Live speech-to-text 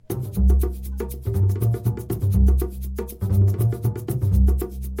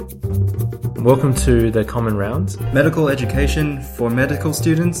Welcome to the Common Rounds. Medical education for medical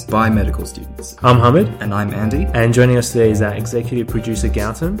students by medical students. I'm Hamid. And I'm Andy. And joining us today is our executive producer,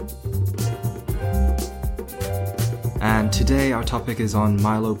 Gautam. And today our topic is on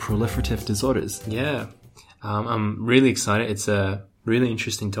myeloproliferative disorders. Yeah. I'm really excited. It's a really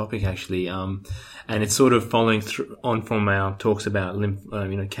interesting topic, actually. And it's sort of following on from our talks about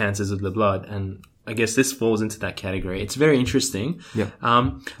cancers of the blood. And I guess this falls into that category. It's very interesting. Yeah.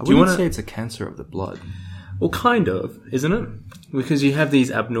 I wouldn't say it's a cancer of the blood. Well, kind of, isn't it? Because you have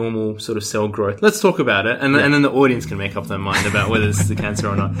these abnormal sort of cell growth. Let's talk about it, and then the audience can make up their mind about whether this is a cancer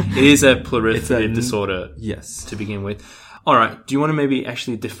or not. It is a proliferative disorder, yes, to begin with. All right. Do you want to maybe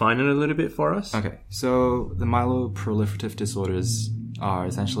actually define it a little bit for us? Okay. So the myeloproliferative disorders are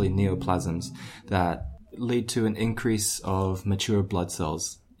essentially neoplasms that lead to an increase of mature blood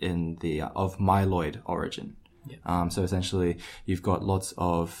cells of myeloid origin. Yeah. So essentially, you've got lots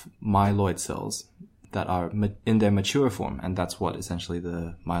of myeloid cells that are in their mature form, and that's what essentially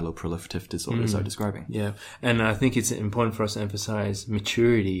the myeloproliferative disorders are describing. Yeah, and I think it's important for us to emphasize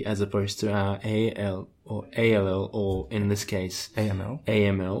maturity as opposed to our AL or ALL, or in this case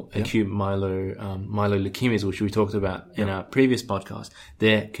AML, acute myeloleukemias, which we talked about in our previous podcast.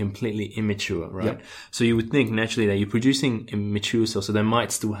 They're completely immature, right? Yep. So you would think naturally that you're producing immature cells, so they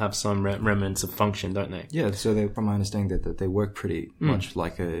might still have some remnants of function, don't they? Yeah, so from my understanding that they work pretty much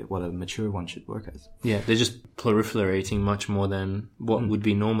like what a mature one should work as. Yeah, they're just proliferating much more than what would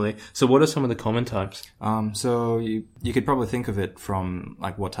be normally. So what are some of the common types? So you could probably think of it from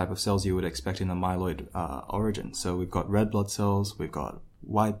like what type of cells you would expect in a myeloid origin. So we've got red blood cells, we've got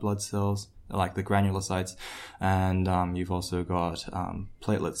white blood cells, like the granulocytes, and you've also got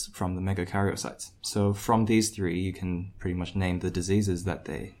platelets from the megakaryocytes. So from these three, you can pretty much name the diseases that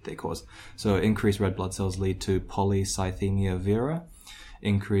they cause. So increased red blood cells lead to polycythemia vera.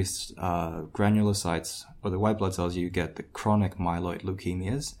 Increased granulocytes, or the white blood cells, you get the chronic myeloid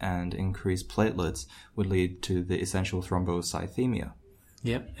leukemias, and increased platelets would lead to the essential thrombocythemia.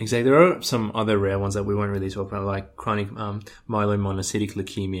 Yeah, exactly. There are some other rare ones that we won't really talk about, like chronic myelomonocytic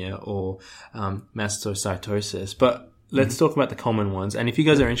leukemia or mastocytosis. But let's talk about the common ones. And if you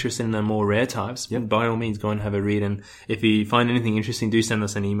guys are interested in the more rare types, by all means, go and have a read. And if you find anything interesting, do send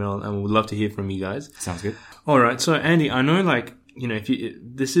us an email, and we'd love to hear from you guys. Sounds good. All right. So, Andy, I know,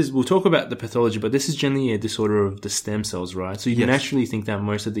 we'll talk about the pathology, but this is generally a disorder of the stem cells, right? So you naturally think that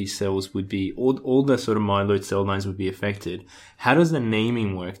most of these cells would be, all the sort of myeloid cell lines would be affected. How does the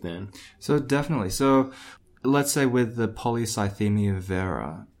naming work then? So definitely. So let's say with the polycythemia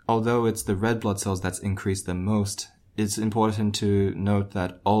vera, although it's the red blood cells that's increased the most, it's important to note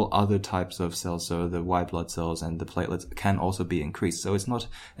that all other types of cells, so the white blood cells and the platelets, can also be increased. So it's not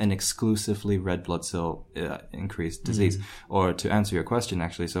an exclusively red blood cell increased disease. Or to answer your question,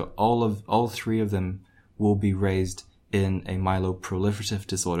 actually, so all three of them will be raised in a myeloproliferative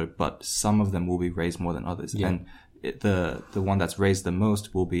disorder, but some of them will be raised more than others. Yeah. And the one that's raised the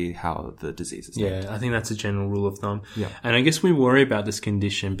most will be how the disease is named. Yeah, I think that's a general rule of thumb. Yeah. And I guess we worry about this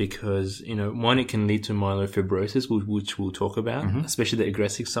condition because, one, it can lead to myelofibrosis, which we'll talk about, especially the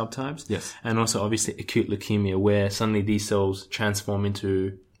aggressive subtypes. Yes. And also, obviously, acute leukemia, where suddenly these cells transform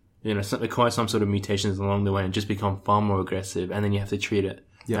into, acquire some sort of mutations along the way and just become far more aggressive. And then you have to treat it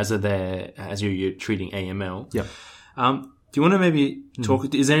as you're treating AML. Yeah. Do you want to maybe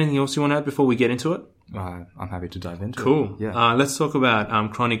talk, is there anything else you want to add before we get into it? I'm happy to dive into it. Cool. Yeah. Let's talk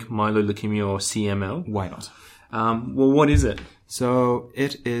about chronic myeloid leukemia, or CML. Why not? Well, what is it? So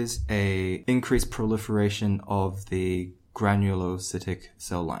it is a increased proliferation of the granulocytic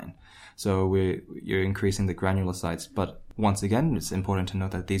cell line. So you're increasing the granulocytes, but once again, it's important to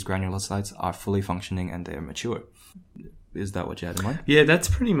note that these granulocytes are fully functioning and they're mature. Is that what you had in mind? Yeah, that's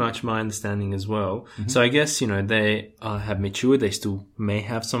pretty much my understanding as well. So I guess, they have matured. They still may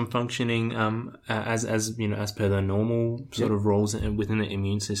have some functioning, as per their normal sort of roles within the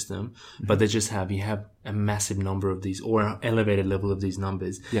immune system. But they just you have a massive number of these, or an elevated level of these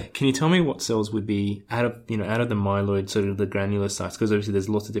numbers. Yeah. Can you tell me what cells would be out of the myeloid, sort of the granulocytes? Because obviously there's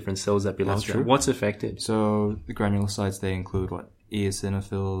lots of different cells that belong to that. What's affected? So the granulocytes, they include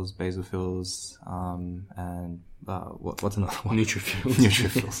eosinophils, basophils, and what's another one? Neutrophils.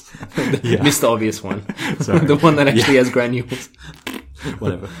 Missed the obvious one. Sorry. The one that actually has granules.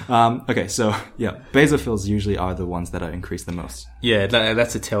 Whatever. Okay, so basophils usually are the ones that are increased the most. Yeah,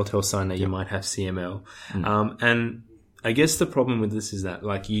 that's a telltale sign that you might have CML. And I guess the problem with this is that,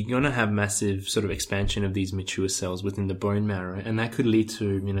 you're going to have massive sort of expansion of these mature cells within the bone marrow, and that could lead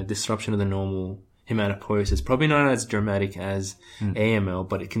to, disruption of the normal hematopoiesis. Probably not as dramatic as AML,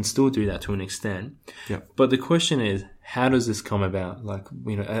 but it can still do that to an extent. Yep. But the question is, how does this come about? Like,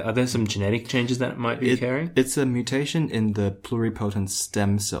 are there some genetic changes that it might be carrying? It's a mutation in the pluripotent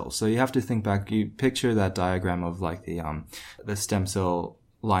stem cell. So you have to think back. You picture that diagram of like the stem cell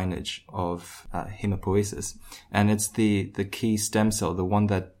lineage of hematopoiesis, and it's the key stem cell, the one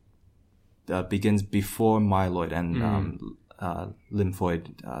that begins before myeloid and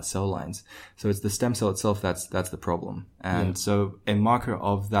lymphoid cell lines. So it's the stem cell itself that's the problem. And so a marker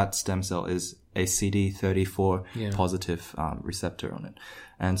of that stem cell is a CD34 positive receptor on it.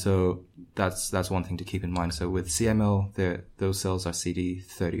 And so that's one thing to keep in mind. So with CML, those cells are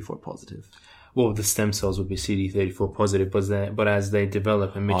CD34 positive. Well, the stem cells would be CD34 positive, but as they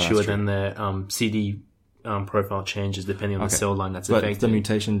develop and mature, then their CD profile changes depending on the cell line that's affected. But the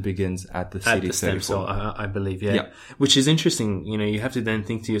mutation begins at the CD34. At the stem cell, I believe, yeah. Which is interesting. You have to then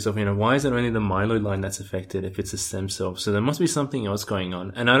think to yourself, why is it only the myeloid line that's affected if it's a stem cell? So there must be something else going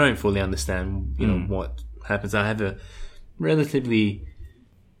on. And I don't fully understand, what happens. I have a relatively,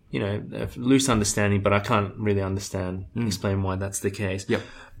 a loose understanding, but I can't really explain why that's the case. Yep.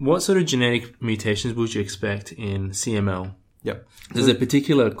 What sort of genetic mutations would you expect in CML? Yep. There's a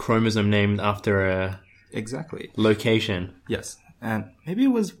particular chromosome named after a location. Yes. And maybe it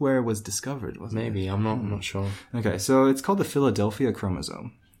was where it was discovered, wasn't it? Maybe. I'm not sure. Okay. So it's called the Philadelphia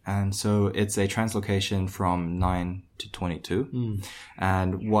chromosome. And so it's a translocation from 9 to 22.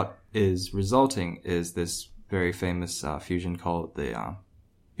 And what is resulting is this very famous fusion called the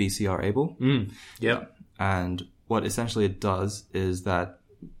BCR-ABL. Yep. And what essentially it does is that,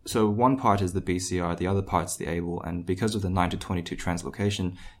 so one part is the BCR, the other part's the ABL, and because of the 9 to 22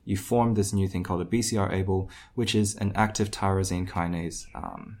 translocation, you form this new thing called a BCR-ABL, which is an active tyrosine kinase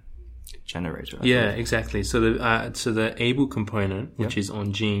generator. Exactly. So the ABL component, which is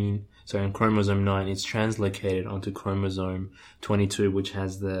on chromosome 9, it's translocated onto chromosome 22, which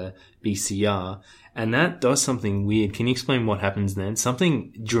has the BCR, and that does something weird. Can you explain what happens then?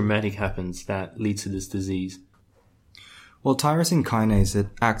 Something dramatic happens that leads to this disease. Well, tyrosine kinase, it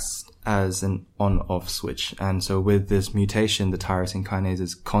acts as an on-off switch. And so with this mutation, the tyrosine kinase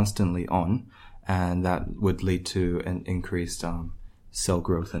is constantly on, and that would lead to an increased cell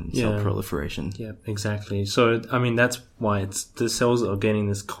growth and cell proliferation. Yeah, exactly. So, that's why the cells are getting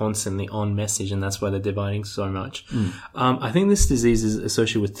this constantly on message, and that's why they're dividing so much. I think this disease is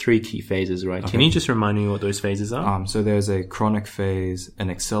associated with 3 key phases, right? Okay. Can you just remind me what those phases are? So there's a chronic phase, an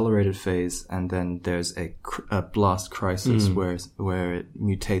accelerated phase, and then there's a blast crisis where it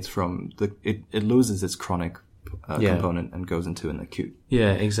mutates from it loses its chronic component and goes into an acute.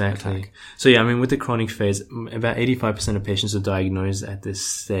 Yeah, exactly. Attack. So with the chronic phase, about 85% of patients are diagnosed at this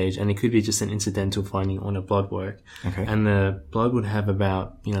stage, and it could be just an incidental finding on a blood work. Okay. And the blood would have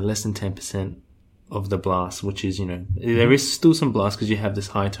about, less than 10% of the blast, which is, there is still some blast because you have this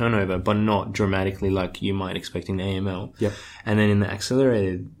high turnover, but not dramatically like you might expect in AML. Yep. And then in the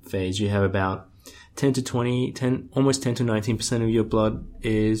accelerated phase, you have about almost 10 to 19% of your blood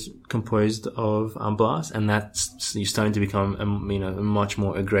is composed of blast, and you're starting to become a much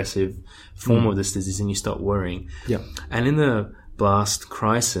more aggressive form of this disease, and you start worrying. Yeah. And in the blast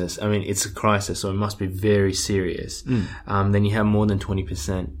crisis, it's a crisis, so it must be very serious. Then you have more than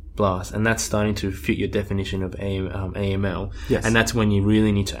 20% blast, and that's starting to fit your definition of AML. Yes. And that's when you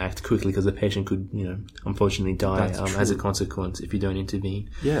really need to act quickly because the patient could, unfortunately die as a consequence if you don't intervene.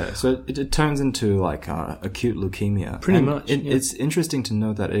 Yeah, so it turns into like acute leukemia. Pretty much. It's interesting to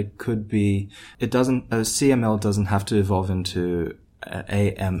note that CML doesn't have to evolve into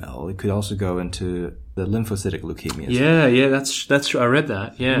AML. It could also go into the lymphocytic leukemias. Yeah, that's true. I read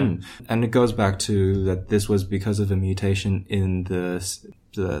that. Yeah. And it goes back to that this was because of a mutation in the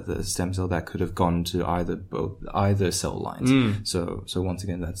stem cell that could have gone to either cell lines. So once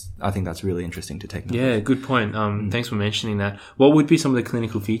again, I think that's really interesting to take note of. Yeah, good point. Thanks for mentioning that. What would be some of the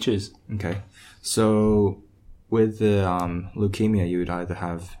clinical features? Okay. So with the leukemia, you would either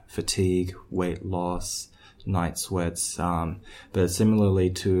have fatigue, weight loss, night sweats, but similarly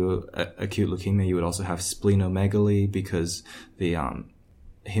to acute leukemia, you would also have splenomegaly because the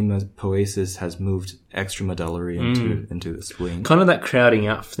hematopoiesis has moved extramedullary into the spleen. Kind of that crowding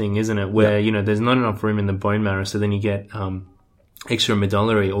out thing, isn't it? Where, there's not enough room in the bone marrow, so then you get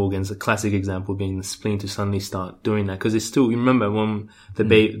extramedullary organs, a classic example being the spleen, to suddenly start doing that. Because it's still, you remember when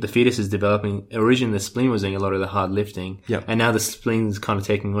the fetus is developing, originally the spleen was doing a lot of the hard lifting, and now the spleen is kind of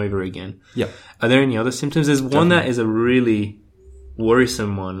taking over again. Yep. Are there any other symptoms? There's one that is a really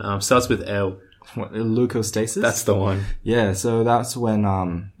worrisome one, starts with L. What, leukostasis? That's the one. Yeah, so that's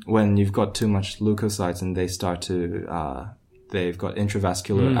when you've got too much leukocytes and they start to they've got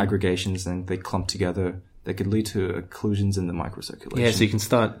intravascular aggregations and they clump together. They could lead to occlusions in the microcirculation. Yeah, so you can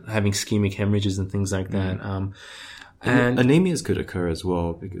start having ischemic hemorrhages and things like that. And anemias could occur as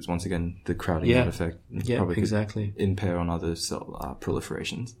well because, once again, the crowding out effect probably exactly could impair on other cell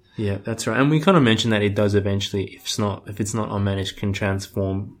proliferations. Yeah, that's right. And we kind of mentioned that it does eventually, if it's not unmanaged, can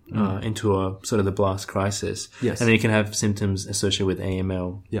transform into a sort of the blast crisis. Yes. And then you can have symptoms associated with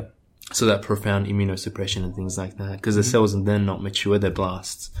AML. Yeah. So that profound immunosuppression and things like that. Because the cells are then not mature, they're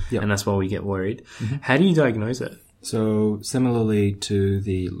blasts. Yep. And that's why we get worried. How do you diagnose it? So similarly to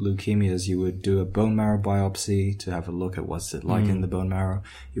the leukemias, you would do a bone marrow biopsy to have a look at what's it like in the bone marrow.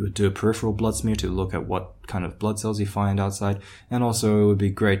 You would do a peripheral blood smear to look at what kind of blood cells you find outside. And also it would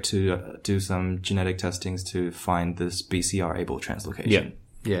be great to do some genetic testings to find this BCR-ABL translocation.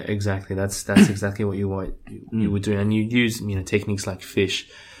 Yeah, exactly. That's exactly what you would do. And you use, techniques like FISH.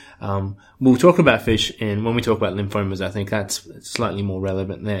 We'll talk about FISH when we talk about lymphomas. I think that's slightly more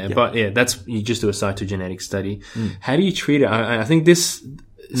relevant there. Yeah. But you just do a cytogenetic study. How do you treat it? I think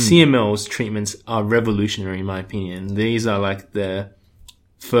CML's treatments are revolutionary in my opinion. These are like the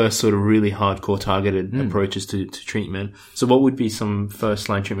first sort of really hardcore targeted approaches to treatment. So what would be some first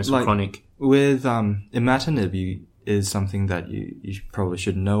line treatments for chronic? With, imatinib, is something that you probably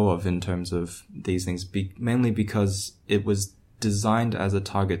should know of in terms of these things, mainly because it was designed as a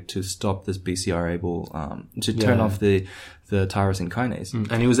target to stop this BCR-ABL, to turn off the tyrosine kinase.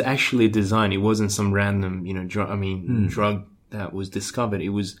 And it was actually designed. It wasn't some random, drug that was discovered. It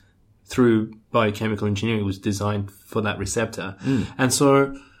was through biochemical engineering. It was designed for that receptor. And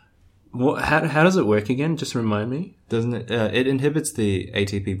so, how does it work again? Just remind me. Doesn't it? It inhibits the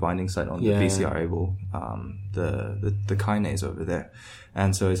ATP binding site on the BCR-ABL, the kinase over there,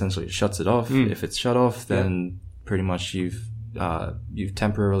 and so essentially it shuts it off. If it's shut off, then pretty much you've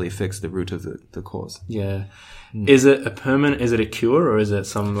temporarily fixed the root of the cause. Yeah. Is it is it a cure or is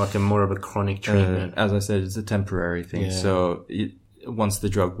it a more of a chronic treatment? As I said, it's a temporary thing. Yeah. So once the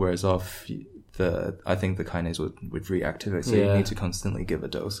drug wears off, I think the kinase would reactivate. So you need to constantly give a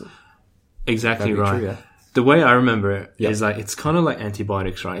dose of. Exactly right. True, yeah. The way I remember it is it's kind of like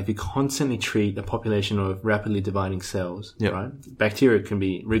antibiotics, right? If you constantly treat a population of rapidly dividing cells, right? Bacteria can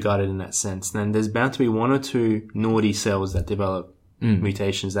be regarded in that sense. Then there's bound to be one or two naughty cells that develop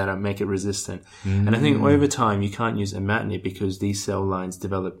mutations that make it resistant. And I think over time you can't use imatinib because these cell lines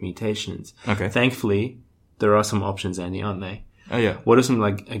develop mutations. Okay. Thankfully, there are some options, Andy, aren't they? Oh, yeah. What are some,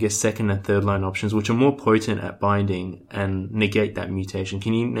 second and third line options, which are more potent at binding and negate that mutation?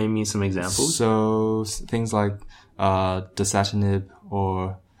 Can you name me some examples? So, things like, dasatinib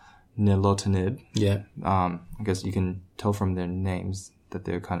or nilotinib. Yeah. I guess you can tell from their names that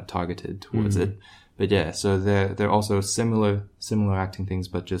they're kind of targeted towards it. But yeah, so they're also similar acting things,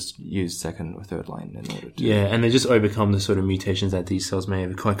 but just use second or third line in order to. Yeah, and they just overcome the sort of mutations that these cells may have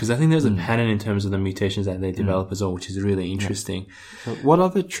acquired. Because I think there's a pattern in terms of the mutations that they develop as well, which is really interesting. Yeah. So what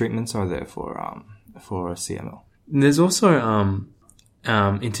other treatments are there for CML? There's also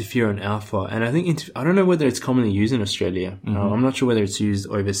interferon alpha, and I think I don't know whether it's commonly used in Australia. I'm not sure whether it's used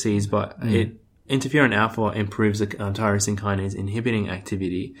overseas, but interferon alpha improves the tyrosine kinase inhibiting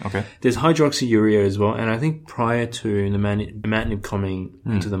activity. Okay. There's hydroxyurea as well, and I think prior to the imatinib coming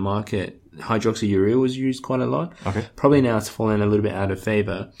into the market, hydroxyurea was used quite a lot. Okay. Probably now it's fallen a little bit out of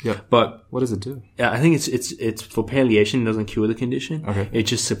favor. Yeah. But what does it do? I think it's for palliation. It doesn't cure the condition. Okay. It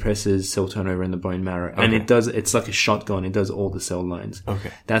just suppresses cell turnover in the bone marrow, and it's like a shotgun. It does all the cell lines.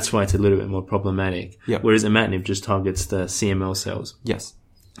 Okay. That's why it's a little bit more problematic. Yeah. Whereas imatinib just targets the CML cells. Yes.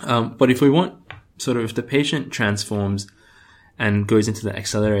 But if we want if the patient transforms and goes into the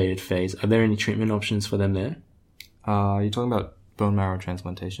accelerated phase, are there any treatment options for them there? Are you talking about bone marrow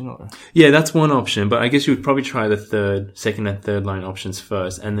transplantation or? Yeah, that's one option, but I guess you would probably try the second and third line options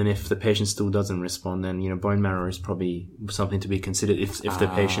first. And then if the patient still doesn't respond, then, bone marrow is probably something to be considered if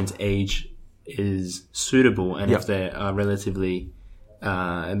the patient's age is suitable and if they are relatively,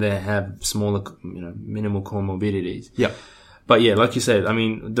 they have smaller, minimal comorbidities. Yeah. But yeah, like you said,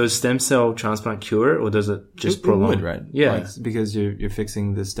 does stem cell transplant cure it, or does it just prolong? It would, right? Yeah, because you're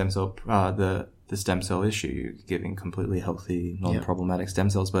fixing the stem cell, the stem cell issue. You're giving completely healthy, non-problematic stem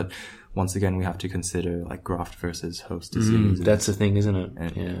cells. But once again, we have to consider graft versus host disease. That's the thing, isn't it?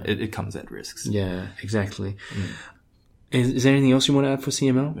 And it comes at risks. Yeah, exactly. Is there anything else you want to add for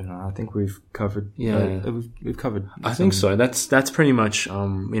CML? I think we've covered. Yeah, we've covered. I think so. That's pretty much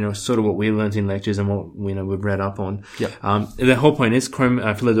sort of what we learned in lectures and what we've read up on. Yeah. The whole point is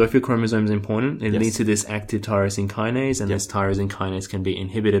Philadelphia chromosome is important. It leads to this active tyrosine kinase, and this tyrosine kinase can be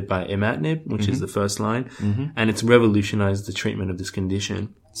inhibited by imatinib, which is the first line, and it's revolutionized the treatment of this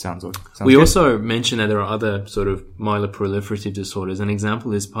condition. Sounds we good. also mentioned that there are other sort of myeloproliferative disorders. An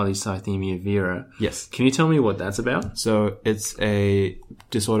example is polycythemia vera. Yes. Can you tell me what that's about? So it's a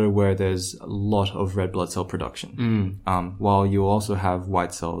disorder where there's a lot of red blood cell production. While you also have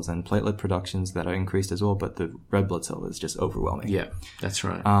white cells and platelet productions that are increased as well, but the red blood cell is just overwhelming. Yeah, that's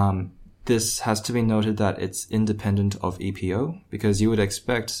right. This has to be noted that it's independent of EPO, because you would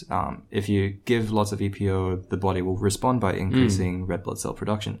expect if you give lots of EPO, the body will respond by increasing red blood cell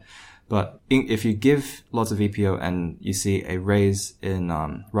production. But if you give lots of EPO and you see a rise in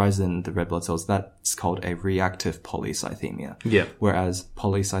the red blood cells, that's called a reactive polycythemia. Yeah. Whereas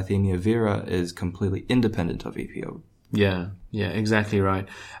polycythemia vera is completely independent of EPO. Yeah, exactly right.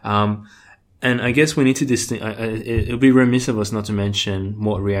 And I guess we need to it would be remiss of us not to mention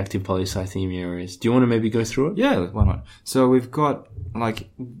what reactive polycythemia is. Do you want to maybe go through it? Yeah, why not? So we've got,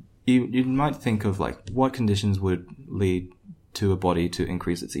 like, you might think of, like, what conditions would lead to a body to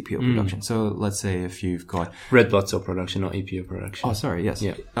increase its EPO production. So let's say if you've got... Red blood cell production, not EPO production. Oh, sorry, yes.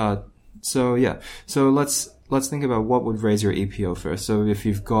 Yeah. So let's think about what would raise your EPO first. So if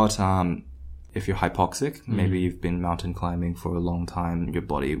you've got... if you're hypoxic, maybe you've been mountain climbing for a long time, your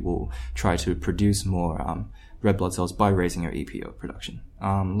body will try to produce more red blood cells by raising your EPO production.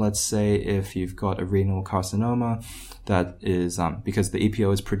 Let's say if you've got a renal carcinoma, that is because the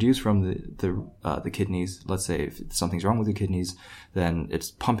EPO is produced from the kidneys. Let's say if something's wrong with the kidneys, then it's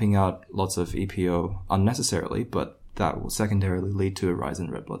pumping out lots of EPO unnecessarily, but that will secondarily lead to a rise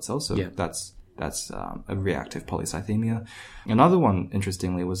in red blood cells. So that's a reactive polycythemia. Another one,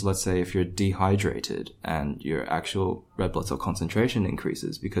 interestingly, was, let's say if you're dehydrated and your actual red blood cell concentration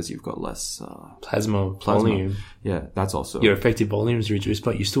increases because you've got less plasma volume. Yeah, that's also... Your effective volume is reduced,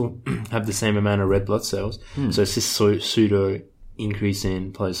 but you still have the same amount of red blood cells. So it's this pseudo increase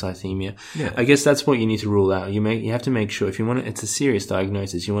in polycythemia. Yeah. I guess that's what you need to rule out. You have to make sure, if you want to, it's a serious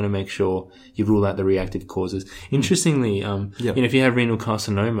diagnosis, you want to make sure you rule out the reactive causes. Interestingly, if you have renal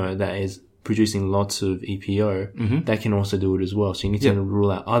carcinoma that is producing lots of EPO, that can also do it as well. So you need to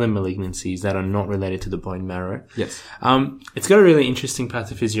rule out other malignancies that are not related to the bone marrow. Yes. It's got a really interesting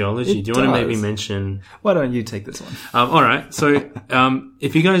pathophysiology. Do you want to maybe mention... Why don't you take this one? All right. So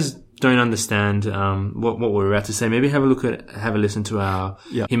if you guys don't understand what we're about to say, maybe have a listen to our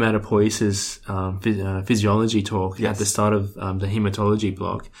hematopoiesis physiology talk at the start of the hematology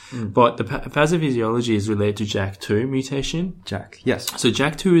blog. But the pathophysiology is related to JAK2 mutation. JAK, yes. So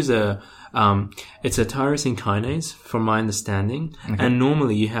JAK2 is it's a tyrosine kinase, from my understanding, and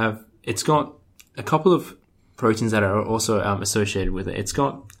normally it's got a couple of proteins that are also associated with it. It's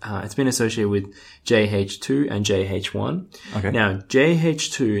been associated with JH2 and JH1. Okay. Now,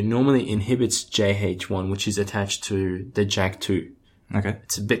 JH2 normally inhibits JH1, which is attached to the JAK2. Okay.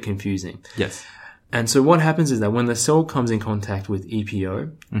 It's a bit confusing. Yes. And so what happens is that when the cell comes in contact with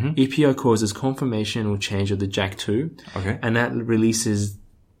EPO, EPO causes conformational change of the JAK2, and that releases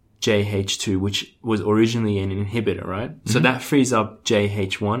JH2, which was originally an inhibitor, right? So that frees up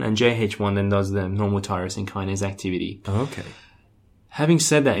JH1, and JH1 then does the normal tyrosine kinase activity. Okay. Having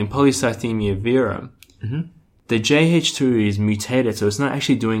said that, in polycythemia vera, the JH2 is mutated, so it's not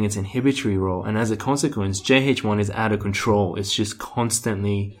actually doing its inhibitory role, and as a consequence, JH1 is out of control. It's just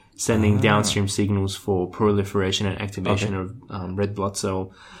constantly sending downstream signals for proliferation and activation of red blood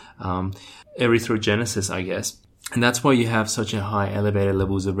cell erythrogenesis, I guess. And that's why you have such a high elevated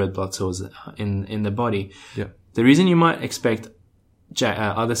levels of red blood cells in the body. Yeah. The reason you might expect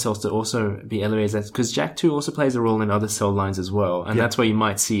other cells to also be elevated is because JAK2 also plays a role in other cell lines as well. And that's why you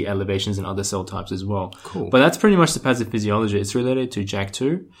might see elevations in other cell types as well. Cool. But that's pretty much the pathophysiology. It's related to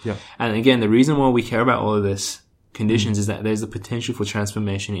JAK2. Yeah. And again, the reason why we care about all of this conditions is that there's the potential for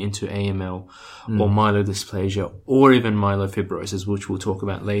transformation into AML or myelodysplasia or even myelofibrosis, which we'll talk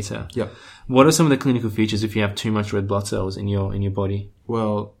about later. Yeah. What are some of the clinical features if you have too much red blood cells in your body?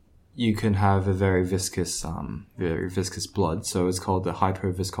 Well, you can have a very viscous blood. So it's called the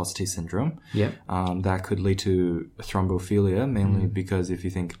hyperviscosity syndrome. Yeah. That could lead to thrombophilia, mainly because if you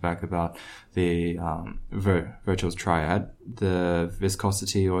think back about the Virchow's triad, the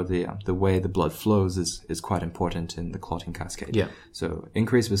viscosity or the way the blood flows is quite important in the clotting cascade. Yeah. So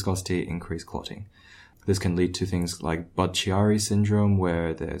increased viscosity, increased clotting. This can lead to things like Budd-Chiari syndrome,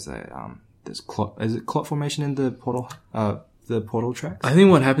 where there's clot formation in the portal tracts? I think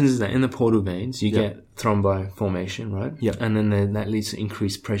what happens is that in the portal veins, you get thrombi formation, right? Yeah. And then that leads to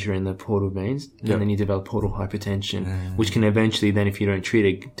increased pressure in the portal veins. And then you develop portal hypertension, which can eventually then, if you don't treat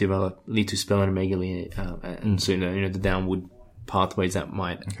it, lead to splenomegaly, and so, the downward pathways that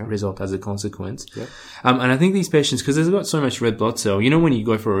might result as a consequence. Yep. And I think these patients, because they've got so much red blood cell, when you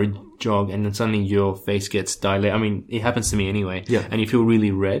go for a jog and then suddenly your face gets dilated. I mean, it happens to me anyway. Yeah. And you feel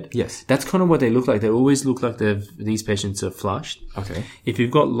really red. Yes. That's kind of what they look like. They always look like these patients are flushed. Okay. If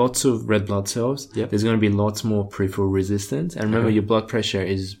you've got lots of red blood cells, there's going to be lots more peripheral resistance. And remember, your blood pressure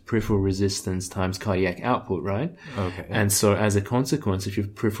is peripheral resistance times cardiac output, right? Okay. And so as a consequence, if your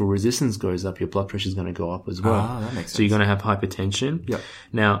peripheral resistance goes up, your blood pressure is going to go up as well. Ah, that makes sense. So you're going to have hypertension. Yep.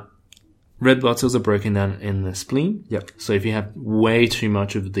 Now, red blood cells are broken down in the spleen. Yep. So if you have way too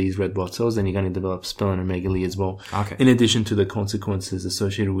much of these red blood cells, then you're going to develop splenomegaly as well. Okay. In addition to the consequences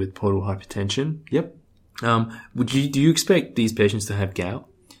associated with portal hypertension. Yep. Do you expect these patients to have gout?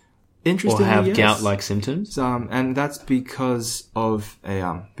 Interestingly, or have yes. gout-like symptoms? And that's because of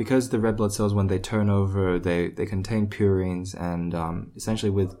because the red blood cells, when they turn over, they contain purines, and essentially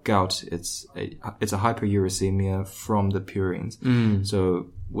with gout, it's a hyperuricemia from the purines.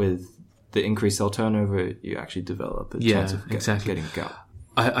 So with the increased cell turnover, you actually develop a chance of getting gout.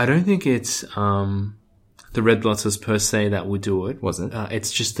 I don't think it's the red blood cells per se that would do it. Was it? It's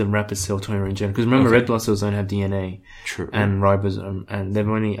just the rapid cell turnover in general. Because remember, red blood cells don't have DNA. True. And ribosome, and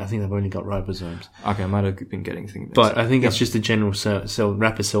I think they've only got ribosomes. Okay, I might have been getting things. But I think it's just a general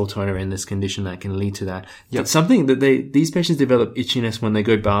rapid cell turnover in this condition that can lead to that. Yep. It's something that these patients develop itchiness when they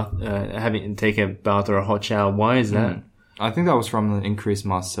go take a bath or a hot shower. Why is that? I think that was from the increased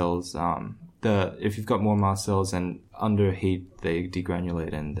mast cells. If you've got more mast cells and under heat, they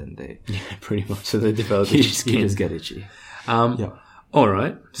degranulate and then they pretty much. So they develop itchy skin. You just get itchy. All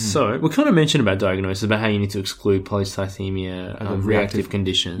right. So we kind of mentioned about diagnosis, about how you need to exclude polycythemia, reactive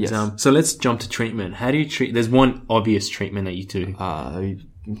conditions. Yes. So let's jump to treatment. How do you treat? There's one obvious treatment that you do.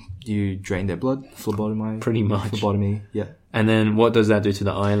 You drain their blood, phlebotomy. Pretty much. Phlebotomy. Yeah. And then what does that do to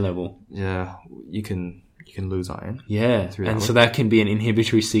the iron level? Yeah, you can lose iron. Yeah, and so that can be an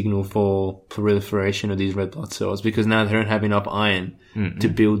inhibitory signal for proliferation of these red blood cells, because now they don't have enough iron to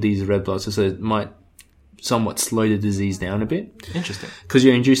build these red blood cells, so it might somewhat slow the disease down a bit. Interesting. Because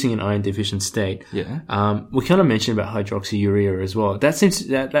you're inducing an iron deficient state. Yeah. We kind of mentioned about hydroxyurea as well. That seems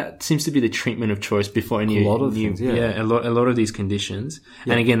to be the treatment of choice before any a lot of things. Yeah. A lot of these conditions.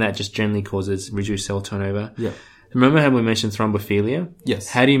 Yeah. And again, that just generally causes reduced cell turnover. Yeah. Remember how we mentioned thrombophilia? Yes.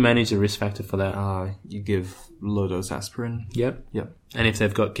 How do you manage the risk factor for that? You give low dose aspirin. Yep. Yep. And if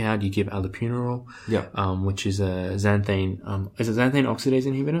they've got gout, you give allopurinol. Yep. Which is a xanthine. Is it xanthine oxidase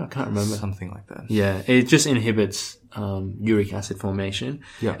inhibitor? I can't remember. Something like that. Yeah. It just inhibits uric acid formation.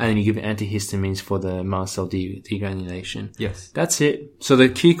 Yeah. And then you give antihistamines for the mast cell degranulation. Yes. That's it. So the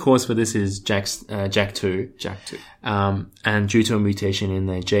key cause for this is JAK2. JAK2. And due to a mutation in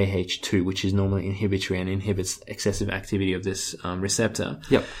the JH2, which is normally inhibitory and inhibits excessive activity of this receptor.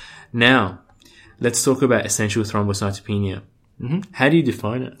 Yep. Now, let's talk about essential thrombocytopenia. How do you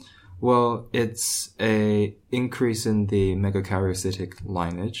define it? Well, it's a increase in the megakaryocytic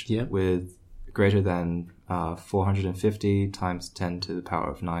lineage with greater than 450 times 10 to the power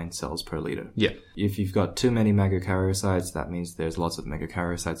of 9 cells per liter. Yeah. If you've got too many megakaryocytes, that means there's lots of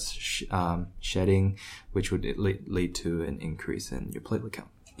megakaryocytes shedding, which would lead to an increase in your platelet count.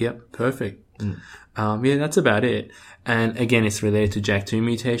 Yep, perfect. That's about it. And again, it's related to JAK2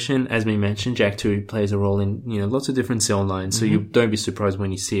 mutation. As we mentioned, JAK2 plays a role in lots of different cell lines, so you don't be surprised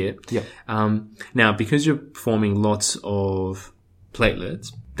when you see it. Yeah. Now, because you're forming lots of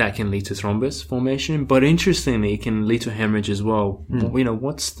platelets, that can lead to thrombus formation, but interestingly, it can lead to hemorrhage as well.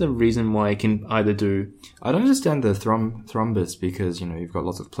 What's the reason why it can either do? I don't understand the thrombus because, you've got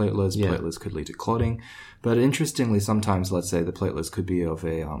lots of platelets. Yeah. Platelets could lead to clotting. But interestingly, sometimes, let's say the platelets could be of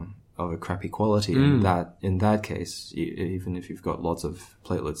a crappy quality. In that case, even if you've got lots of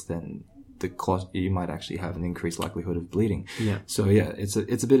platelets, then you might actually have an increased likelihood of bleeding. Yeah. So it's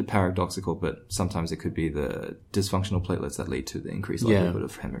a bit paradoxical, but sometimes it could be the dysfunctional platelets that lead to the increased likelihood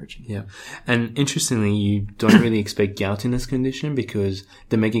of hemorrhage. Yeah. And interestingly, you don't really expect gout in this condition because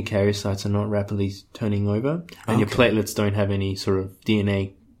the megakaryocytes are not rapidly turning over and your platelets don't have any sort of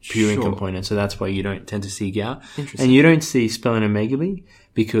DNA purine component. So that's why you don't tend to see gout. Interesting. And you don't see splenomegaly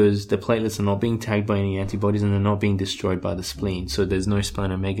because the platelets are not being tagged by any antibodies and they're not being destroyed by the spleen. So there's no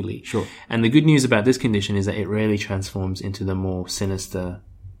splenomegaly. Sure. And the good news about this condition is that it rarely transforms into the more sinister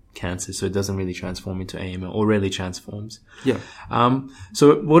cancer. So it doesn't really transform into AML or rarely transforms. Yeah.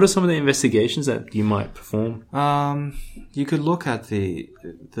 So what are some of the investigations that you might perform? You could look at the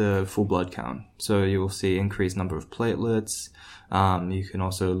full blood count. So you will see increased number of platelets. You can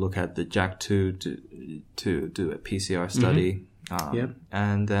also look at the JAK2 to do a PCR study.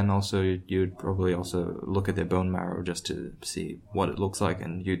 And then also you'd probably also look at their bone marrow just to see what it looks like,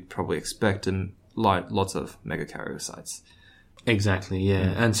 and you'd probably expect lots of megakaryocytes. Exactly,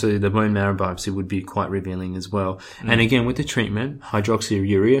 yeah. And so the bone marrow biopsy would be quite revealing as well. And again, with the treatment,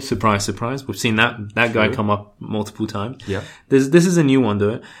 hydroxyurea, surprise, surprise, we've seen that guy come up multiple times. Yeah. This is a new one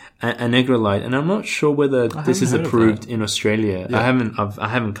though, anagrelide, and I'm not sure whether this is approved in Australia. Yeah. I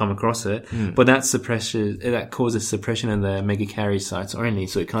haven't come across it, but that causes suppression of the megakaryocytes only,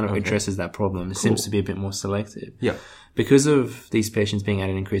 so it kind of addresses that problem. It seems to be a bit more selective. Yeah. Because of these patients being at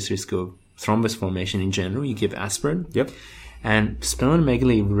an increased risk of thrombus formation in general, you give aspirin. Yep. And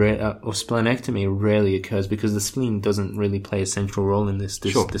splenomegaly or splenectomy rarely occurs because the spleen doesn't really play a central role in this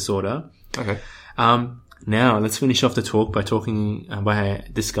disorder. Okay. Now let's finish off the talk by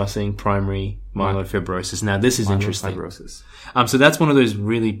discussing primary myelofibrosis. Now this is interesting. Myelofibrosis. So that's one of those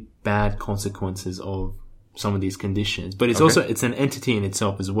really bad consequences of some of these conditions, but it's an entity in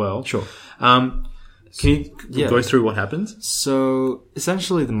itself as well. Sure. Can you go through what happens? So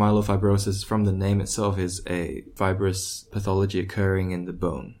essentially the myelofibrosis, from the name itself, is a fibrous pathology occurring in the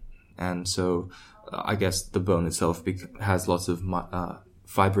bone. And so I guess the bone itself has lots of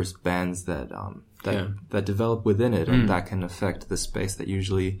fibrous bands that develop within it, and that can affect the space where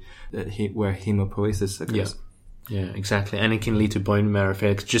hemopoiesis occurs. Yeah, exactly. And it can lead to bone marrow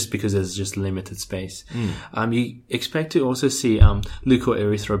failure just because there's just limited space. You expect to also see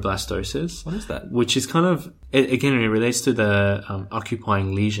leukoerythroblastosis. What is that? Which is kind of, again, it relates to the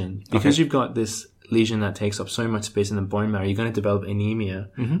occupying lesion. Because you've got this lesion that takes up so much space in the bone marrow, you're going to develop anemia,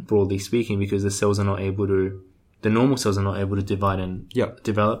 broadly speaking, because the normal cells are not able to divide and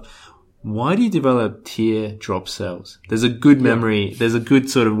develop. Why do you develop teardrop cells? There's a good memory. There's a good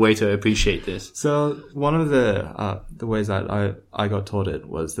sort of way to appreciate this. So one of the ways that I got taught it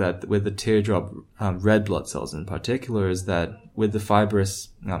was that with the teardrop red blood cells in particular, is that with the fibrous,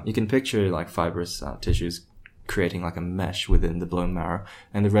 you can picture like fibrous tissues creating like a mesh within the bone marrow,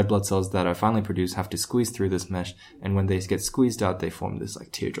 and the red blood cells that are finally produced have to squeeze through this mesh, and when they get squeezed out, they form this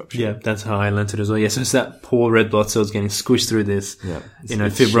like teardrop shape. Yeah, that's how I learned it as well. Yeah, so it's that poor red blood cells getting squished through this,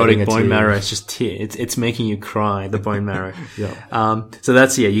 fibrotic bone marrow. It's just it's making you cry, the bone marrow. So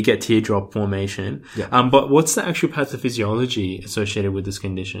that's, you get teardrop formation. But what's the actual pathophysiology associated with this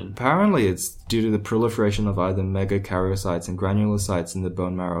condition? Apparently it's due to the proliferation of either megakaryocytes and granulocytes in the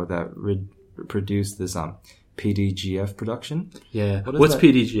bone marrow that produce this PDGF production. Yeah. What's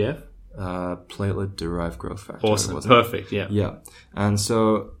PDGF? Platelet-derived growth factor. Awesome. Perfect. Yeah. Yeah. And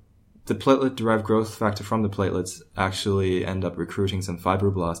so the platelet-derived growth factor from the platelets actually end up recruiting some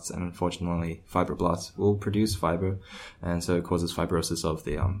fibroblasts, and unfortunately fibroblasts will produce fiber, and so it causes fibrosis of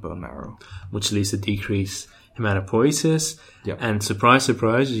the bone marrow. Which leads to decreased hematopoiesis. Yep. And surprise,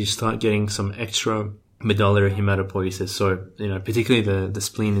 surprise, you start getting some extra medullary hematopoiesis. So, particularly the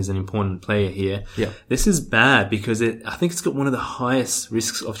spleen is an important player here. Yeah. This is bad because I think it's got one of the highest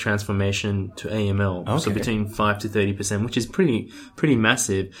risks of transformation to AML. Okay. So between 5 to 30%, which is pretty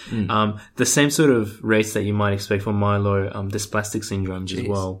massive. The same sort of rates that you might expect for myelodysplastic syndromes as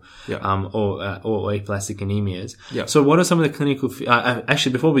well. Or aplastic anemias. Yeah. So what are some of the clinical,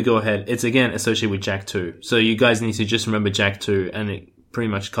 actually before we go ahead, it's again associated with JAK2. So you guys need to just remember JAK2, and it pretty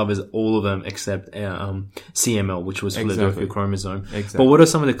much covers all of them except CML, which was Philadelphia chromosome. Exactly. But what are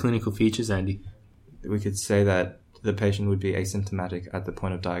some of the clinical features, Andy? We could say that the patient would be asymptomatic at the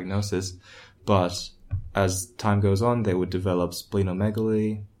point of diagnosis, but as time goes on, they would develop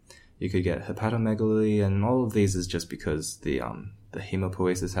splenomegaly. You could get hepatomegaly, and all of these is just because the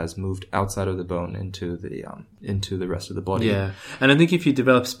hemopoiesis has moved outside of the bone into the rest of the body. Yeah, and I think if you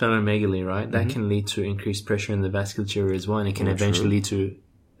develop splenomegaly, right, that can lead to increased pressure in the vasculature as well, and it can eventually lead to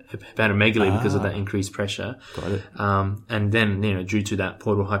hepatomegaly because of that increased pressure. Got it. And then, due to that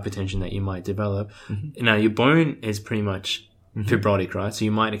portal hypertension that you might develop. Now, your bone is pretty much fibrotic, right? So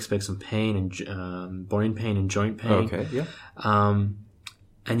you might expect some pain and bone pain and joint pain. Okay, yeah.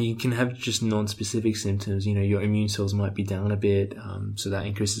 And you can have just non-specific symptoms. Your immune cells might be down a bit, so that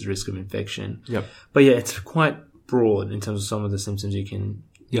increases the risk of infection. Yep. But yeah, it's quite broad in terms of some of the symptoms you can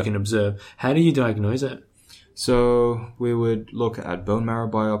observe. How do you diagnose it? So we would look at bone marrow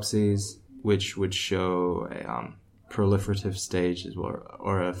biopsies, which would show a proliferative stage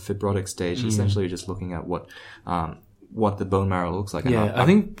or a fibrotic stage. Essentially, just looking at what the bone marrow looks like. Yeah, I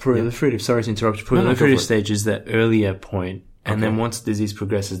think proliferative. Sorry to interrupt. Proliferative stage is the earlier point. And then once disease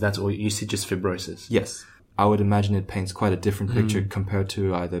progresses, that's all you see, just fibrosis. Yes. I would imagine it paints quite a different picture compared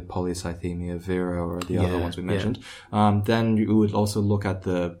to either polycythemia vera or the other ones we mentioned. Then you would also look at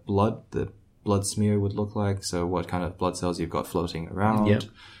the blood, the blood smear would look like. So what kind of blood cells you've got floating around. Yep.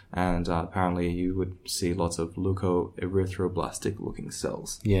 And apparently you would see lots of leukoerythroblastic looking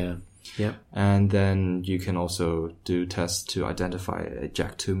cells. Yeah. Yep. And then you can also do tests to identify a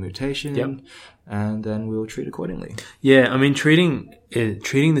JAK2 mutation. Yep. And then we'll treat accordingly. Yeah, I mean, treating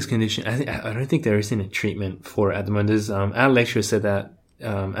this condition, I don't think there isn't a treatment for it at the moment. There's, our lecturer said that,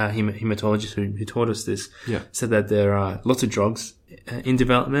 our hematologist who taught us this said that there are lots of drugs in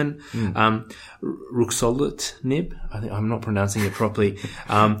development. Ruxolitinib, I'm not pronouncing it properly,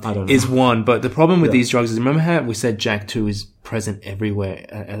 I don't know. is one. But the problem with these drugs is, remember how we said JAK2 is present everywhere,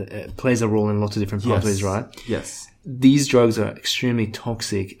 it plays a role in lots of different pathways, right? Yes. These drugs are extremely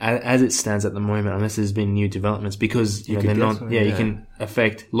toxic as it stands at the moment, unless there's been new developments, because you can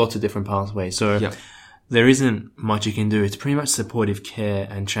affect lots of different pathways. So there isn't much you can do. It's pretty much supportive care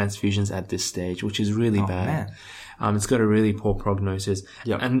and transfusions at this stage, which is really bad. Man. It's got a really poor prognosis.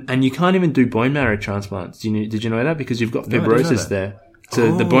 And you can't even do bone marrow transplants. Did you know that? Because you've got fibrosis there.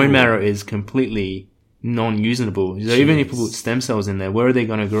 So the bone marrow is completely non-usable. So even if you put stem cells in there, where are they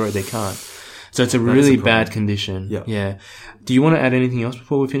going to grow? They can't. So it's a really bad condition. Yeah. Do you want to add anything else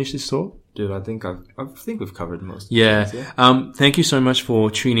before we finish this talk? Dude, I think we've covered most. Thank you so much for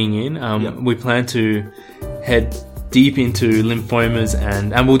tuning in. We plan to head deep into lymphomas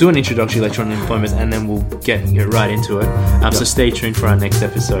and we'll do an introductory lecture on lymphomas, and then we'll get right into it. So stay tuned for our next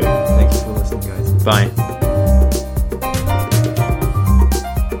episode. Thank you for listening, guys. Bye.